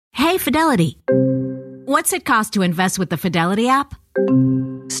Hey, Fidelity. What's it cost to invest with the Fidelity app?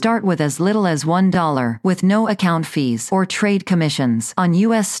 Start with as little as $1 with no account fees or trade commissions on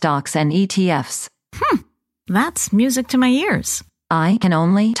U.S. stocks and ETFs. That's music to my ears. I can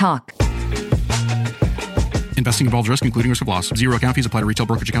only talk. Investing involves risk, including risk of loss. Zero account fees apply to retail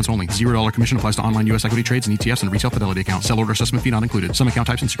brokerage accounts only. $0 commission applies to online U.S. equity trades and ETFs and retail Fidelity accounts. Sell order assessment fee not included. Some account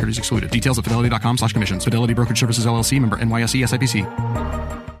types and securities excluded. Details at fidelity.com/commissions. Fidelity Brokerage Services, LLC, member NYSE SIPC.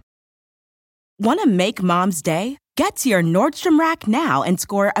 Want to make Mom's day? Get to your Nordstrom Rack now and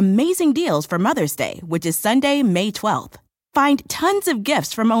score amazing deals for Mother's Day, which is Sunday, May 12th. Find tons of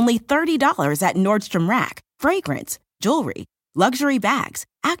gifts from only $30 at Nordstrom Rack. Fragrance, jewelry, luxury bags,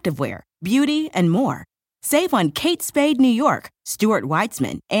 activewear, beauty, and more. Save on Kate Spade New York, Stuart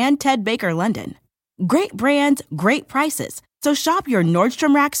Weitzman, and Ted Baker London. Great brands, great prices. So shop your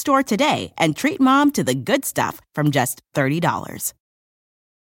Nordstrom Rack store today and treat Mom to the good stuff from just $30.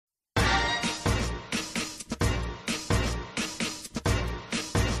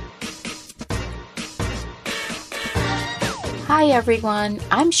 Hi everyone,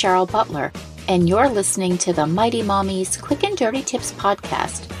 I'm Cheryl Butler, and you're listening to the Mighty Mommies Quick and Dirty Tips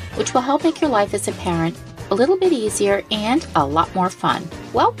podcast, which will help make your life as a parent a little bit easier and a lot more fun.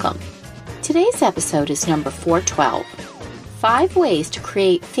 Welcome! Today's episode is number 412, 5 ways to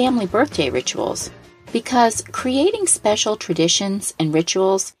create family birthday rituals, because creating special traditions and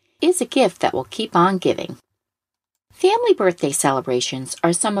rituals is a gift that will keep on giving. Family birthday celebrations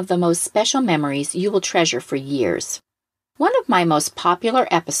are some of the most special memories you will treasure for years. One of my most popular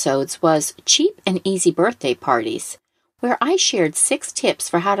episodes was Cheap and Easy Birthday Parties, where I shared 6 tips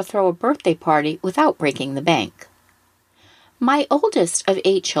for how to throw a birthday party without breaking the bank. My oldest of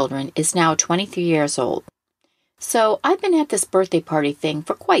 8 children is now 23 years old, so I've been at this birthday party thing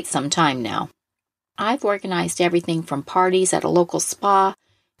for quite some time now. I've organized everything from parties at a local spa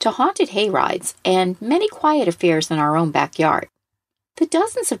to haunted hayrides and many quiet affairs in our own backyard. The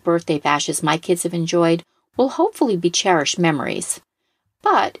dozens of birthday bashes my kids have enjoyed will hopefully be cherished memories.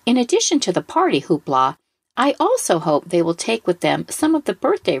 But in addition to the party hoopla, I also hope they will take with them some of the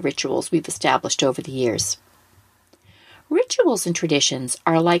birthday rituals we've established over the years. Rituals and traditions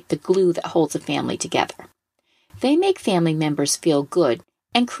are like the glue that holds a family together. They make family members feel good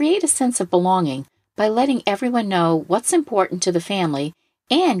and create a sense of belonging by letting everyone know what's important to the family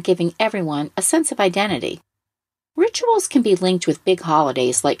and giving everyone a sense of identity. Rituals can be linked with big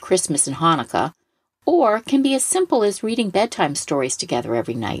holidays like Christmas and Hanukkah, or can be as simple as reading bedtime stories together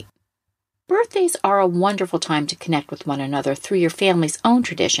every night. Birthdays are a wonderful time to connect with one another through your family's own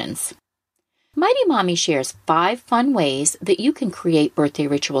traditions. Mighty Mommy shares 5 fun ways that you can create birthday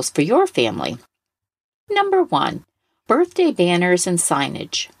rituals for your family. Number 1. Birthday banners and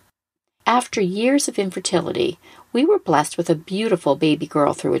signage. After years of infertility, we were blessed with a beautiful baby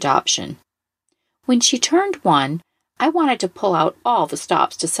girl through adoption. When she turned 1, I wanted to pull out all the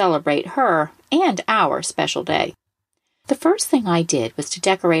stops to celebrate her and our special day. The first thing I did was to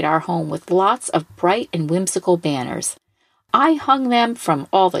decorate our home with lots of bright and whimsical banners. I hung them from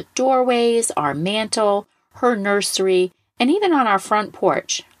all the doorways, our mantel, her nursery, and even on our front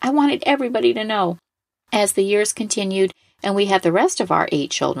porch. I wanted everybody to know. As the years continued and we had the rest of our 8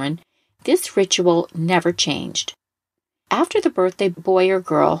 children, this ritual never changed. After the birthday boy or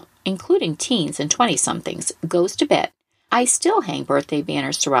girl, including teens and 20-somethings, goes to bed, I still hang birthday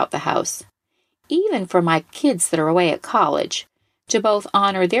banners throughout the house, even for my kids that are away at college, to both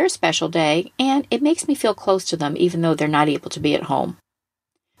honor their special day, and it makes me feel close to them even though they're not able to be at home.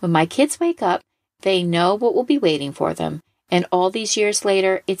 When my kids wake up, they know what will be waiting for them, and all these years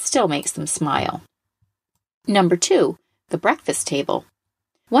later, it still makes them smile. Number 2, the breakfast table.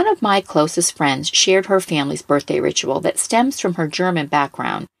 One of my closest friends shared her family's birthday ritual that stems from her German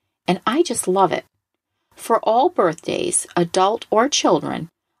background, and I just love it. For all birthdays, adult or children,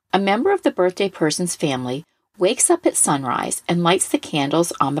 a member of the birthday person's family wakes up at sunrise and lights the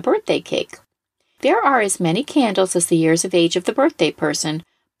candles on the birthday cake. There are as many candles as the years of age of the birthday person,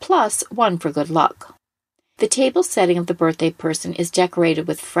 plus one for good luck. The table setting of the birthday person is decorated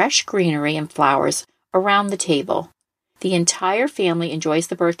with fresh greenery and flowers around the table. The entire family enjoys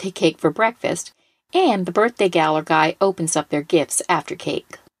the birthday cake for breakfast, and the birthday gal or guy opens up their gifts after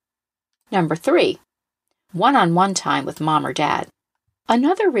cake. Number 3, one-on-one time with mom or dad.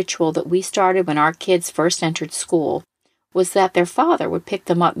 Another ritual that we started when our kids first entered school was that their father would pick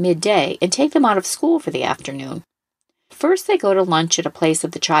them up midday and take them out of school for the afternoon. First, they go to lunch at a place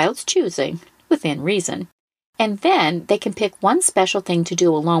of the child's choosing, within reason, and then they can pick one special thing to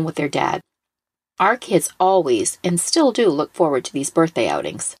do alone with their dad. Our kids always, and still do, look forward to these birthday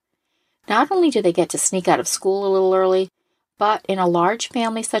outings. Not only do they get to sneak out of school a little early, But in a large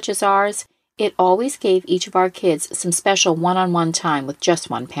family such as ours, it always gave each of our kids some special one-on-one time with just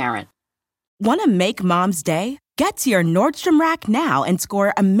one parent. Want to make Mom's Day? Get to your Nordstrom Rack now and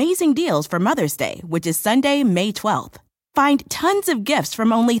score amazing deals for Mother's Day, which is Sunday, May 12th. Find tons of gifts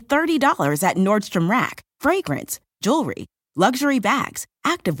from only $30 at Nordstrom Rack. Fragrance, jewelry, luxury bags,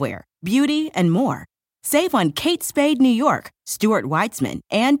 activewear, beauty, and more. Save on Kate Spade New York, Stuart Weitzman,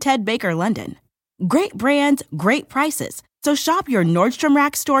 and Ted Baker London. Great brands, great prices. So shop your Nordstrom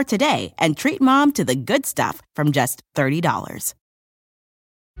Rack store today and treat Mom to the good stuff from just $30.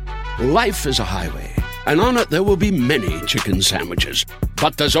 Life is a highway, and on it there will be many chicken sandwiches.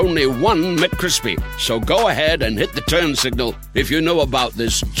 But there's only one McCrispy. So go ahead and hit the turn signal if you know about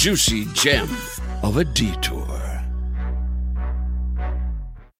this juicy gem of a detour.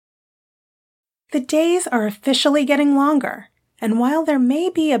 The days are officially getting longer, and while there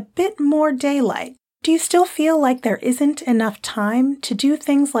may be a bit more daylight, do you still feel like there isn't enough time to do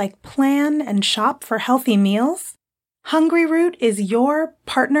things like plan and shop for healthy meals? Hungryroot is your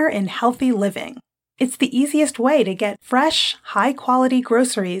partner in healthy living. It's the easiest way to get fresh, high-quality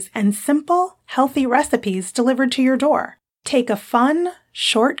groceries and simple, healthy recipes delivered to your door. Take a fun,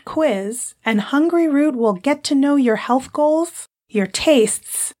 short quiz, and Hungryroot will get to know your health goals, your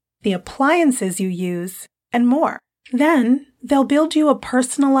tastes, the appliances you use, and more. Then, they'll build you a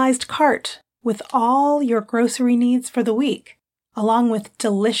personalized cart with all your grocery needs for the week, along with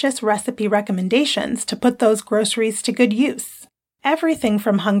delicious recipe recommendations to put those groceries to good use. Everything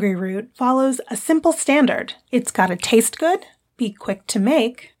from Hungryroot follows a simple standard. It's got to taste good, be quick to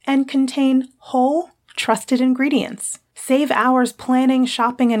make, and contain whole, trusted ingredients. Save hours planning,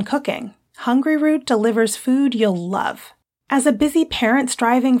 shopping, and cooking. Hungryroot delivers food you'll love. As a busy parent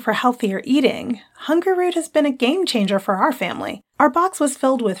striving for healthier eating, Hungryroot has been a game changer for our family. Our box was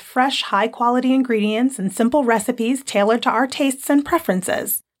filled with fresh, high-quality ingredients and simple recipes tailored to our tastes and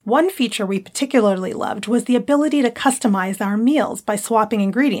preferences. One feature we particularly loved was the ability to customize our meals by swapping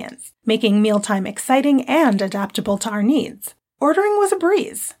ingredients, making mealtime exciting and adaptable to our needs. Ordering was a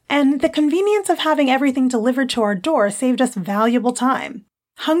breeze, and the convenience of having everything delivered to our door saved us valuable time.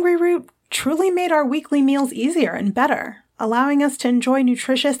 Hungryroot truly made our weekly meals easier and better, allowing us to enjoy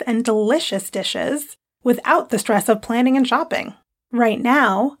nutritious and delicious dishes without the stress of planning and shopping. Right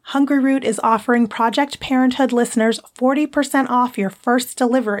now, Hungryroot is offering Project Parenthood listeners 40% off your first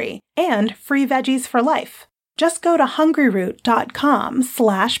delivery and free veggies for life. Just go to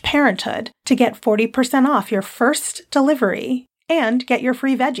hungryroot.com/parenthood to get 40% off your first delivery and get your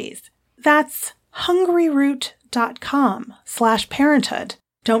free veggies. That's hungryroot.com/parenthood.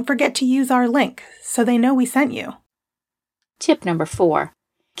 Don't forget to use our link so they know we sent you. Tip number 4.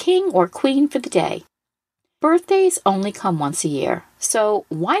 King or queen for the day. Birthdays only come once a year, so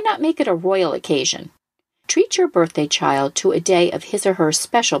why not make it a royal occasion? Treat your birthday child to a day of his or her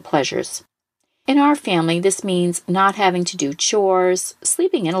special pleasures. In our family, this means not having to do chores,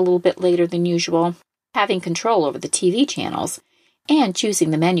 sleeping in a little bit later than usual, having control over the TV channels, and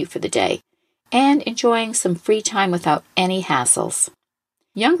choosing the menu for the day, and enjoying some free time without any hassles.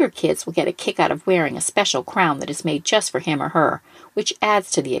 Younger kids will get a kick out of wearing a special crown that is made just for him or her, which adds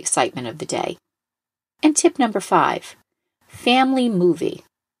to the excitement of the day. And tip number 5, family movie.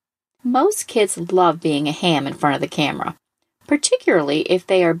 Most kids love being a ham in front of the camera, particularly if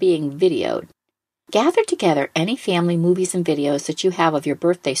they are being videoed. Gather together any family movies and videos that you have of your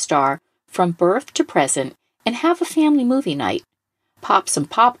birthday star from birth to present and have a family movie night. Pop some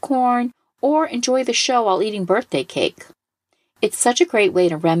popcorn or enjoy the show while eating birthday cake. It's such a great way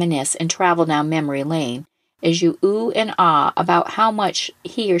to reminisce and travel down memory lane as you ooh and ah about how much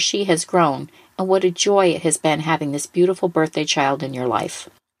he or she has grown and what a joy it has been having this beautiful birthday child in your life.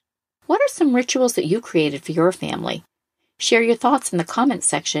 What are some rituals that you created for your family? Share your thoughts in the comments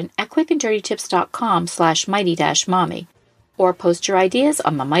section at quickanddirtytips.com/mighty-mommy or post your ideas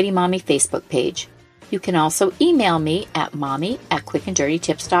on the Mighty Mommy Facebook page. You can also email me at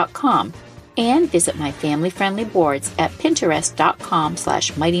mommy@quickanddirtytips.com and visit my family-friendly boards at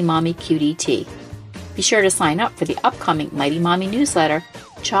pinterest.com/mightymommyqdt. Be sure to sign up for the upcoming Mighty Mommy newsletter,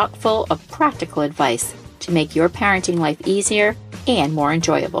 chock full of practical advice to make your parenting life easier and more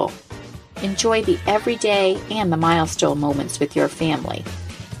enjoyable. Enjoy the everyday and the milestone moments with your family.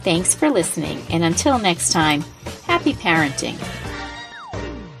 Thanks for listening, and until next time, happy parenting.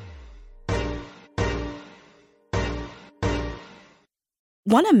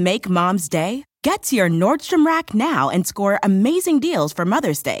 Want to make Mom's Day? Get to your Nordstrom Rack now and score amazing deals for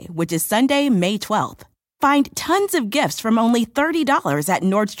Mother's Day, which is Sunday, May 12th. Find tons of gifts from only $30 at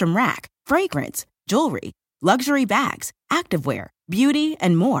Nordstrom Rack. Fragrance, jewelry, luxury bags, activewear, beauty,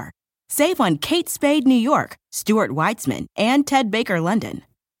 and more. Save on Kate Spade New York, Stuart Weitzman, and Ted Baker London.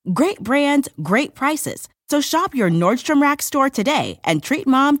 Great brands, great prices. So shop your Nordstrom Rack store today and treat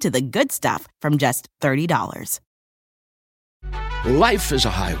Mom to the good stuff from just $30. Life is a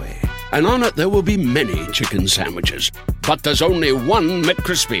highway, and on it there will be many chicken sandwiches. But there's only one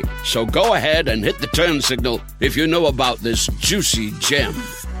McCrispy. So go ahead and hit the turn signal if you know about this juicy gem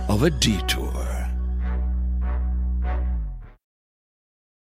of a detour.